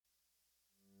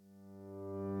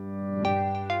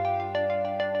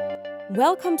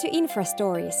Welcome to Infra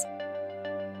Stories.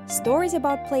 Stories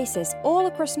about places all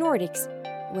across Nordics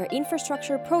where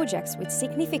infrastructure projects with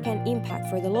significant impact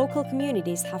for the local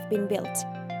communities have been built.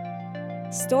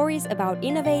 Stories about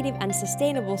innovative and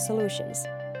sustainable solutions.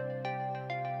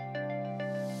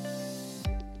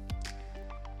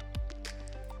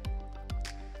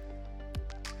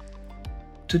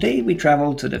 Today we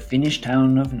travel to the Finnish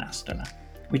town of Nastola,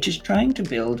 which is trying to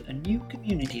build a new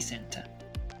community centre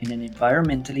in an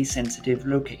environmentally sensitive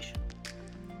location.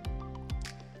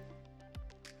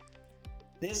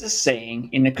 There's a saying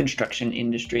in the construction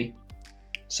industry,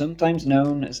 sometimes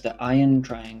known as the iron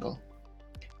triangle.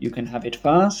 You can have it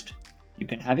fast, you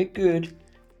can have it good,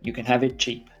 you can have it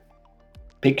cheap.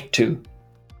 Pick two.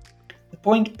 The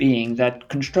point being that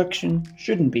construction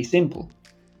shouldn't be simple.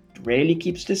 It rarely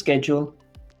keeps the schedule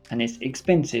and it's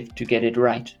expensive to get it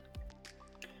right.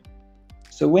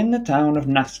 So when the town of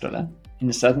Nastola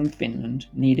in southern Finland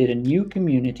needed a new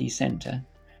community centre,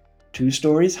 2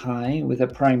 stories high with a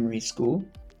primary school,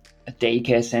 a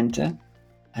daycare centre,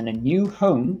 and a new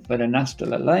home for the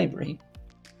Nastola library,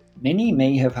 many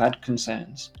may have had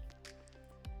concerns.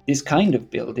 This kind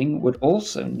of building would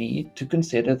also need to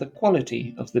consider the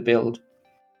quality of the build,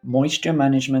 moisture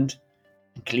management,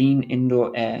 and clean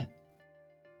indoor air.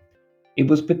 It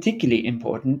was particularly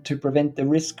important to prevent the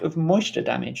risk of moisture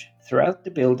damage throughout the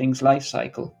building's life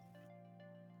cycle.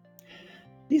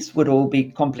 This would all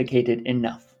be complicated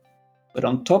enough, but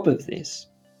on top of this,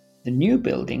 the new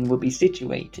building will be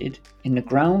situated in the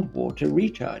groundwater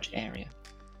recharge area.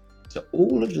 So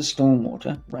all of the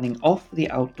stormwater running off the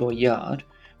outdoor yard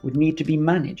would need to be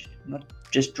managed, not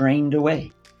just drained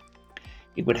away.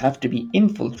 It would have to be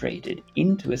infiltrated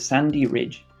into a sandy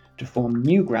ridge to form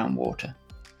new groundwater.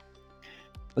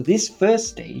 For this first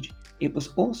stage, it was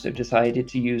also decided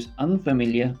to use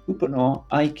unfamiliar Uponor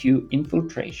IQ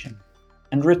infiltration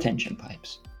and retention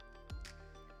pipes.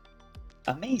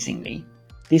 Amazingly,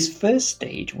 this first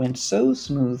stage went so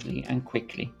smoothly and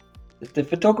quickly that the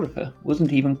photographer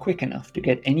wasn't even quick enough to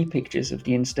get any pictures of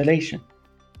the installation.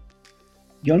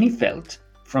 Joni Felt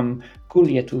from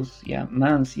Kuljetus ja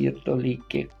Maansiirtoliike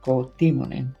K.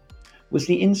 Timonen was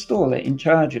the installer in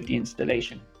charge of the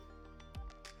installation.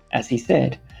 As he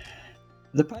said,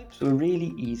 the pipes were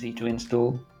really easy to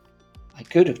install. I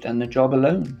could have done the job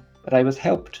alone, but I was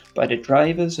helped by the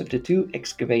drivers of the 2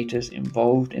 excavators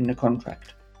involved in the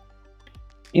contract.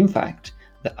 In fact,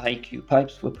 the IQ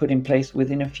pipes were put in place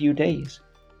within a few days,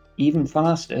 even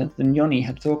faster than Joni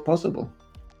had thought possible.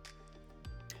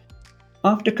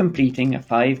 After completing a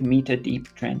 5-meter deep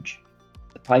trench,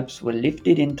 the pipes were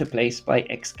lifted into place by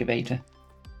excavator.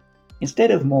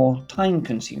 Instead of more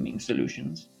time-consuming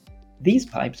solutions, these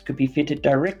pipes could be fitted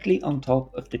directly on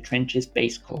top of the trench's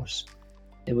base course.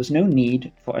 There was no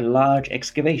need for a large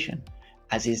excavation,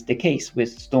 as is the case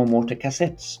with stormwater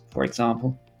cassettes, for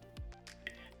example.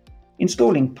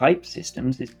 Installing pipe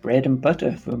systems is bread and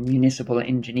butter for municipal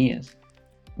engineers,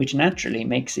 which naturally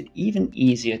makes it even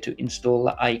easier to install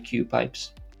the IQ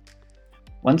pipes.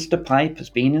 Once the pipe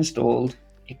has been installed,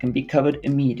 it can be covered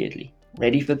immediately,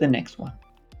 ready for the next one.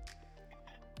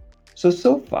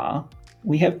 So far,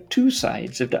 we have 2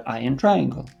 sides of the iron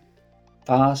triangle,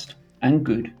 fast and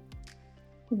good.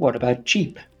 What about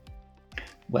cheap?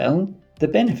 Well, the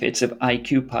benefits of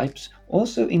IQ pipes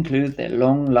also include their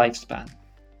long lifespan,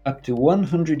 up to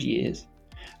 100 years,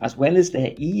 as well as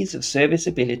their ease of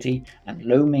serviceability and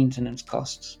low maintenance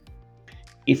costs.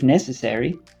 If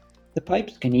necessary, the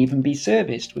pipes can even be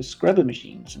serviced with scrubber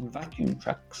machines and vacuum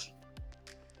trucks.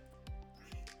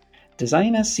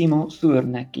 Designer Simo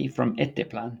Suurnäkki from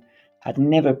Etteplan had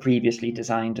never previously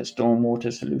designed a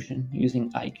stormwater solution using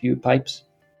IQ pipes.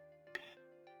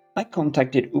 I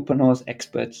contacted Uponor's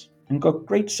experts and got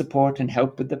great support and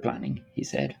help with the planning, he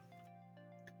said.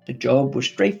 The job was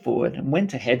straightforward and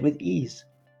went ahead with ease.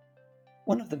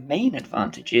 One of the main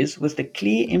advantages was the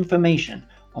clear information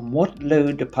on what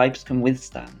load the pipes can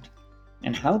withstand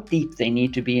and how deep they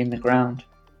need to be in the ground.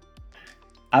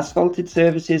 Asphalted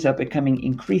services are becoming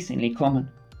increasingly common,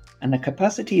 and the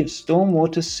capacity of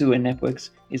stormwater sewer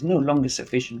networks is no longer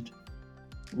sufficient.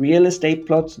 Real estate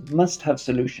plots must have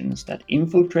solutions that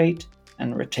infiltrate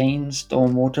and retain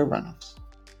stormwater runoffs.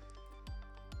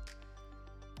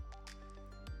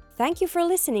 Thank you for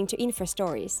listening to Infra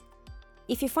Stories.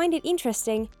 If you find it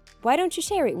interesting, why don't you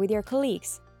share it with your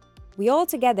colleagues? We all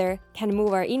together can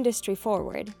move our industry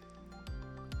forward.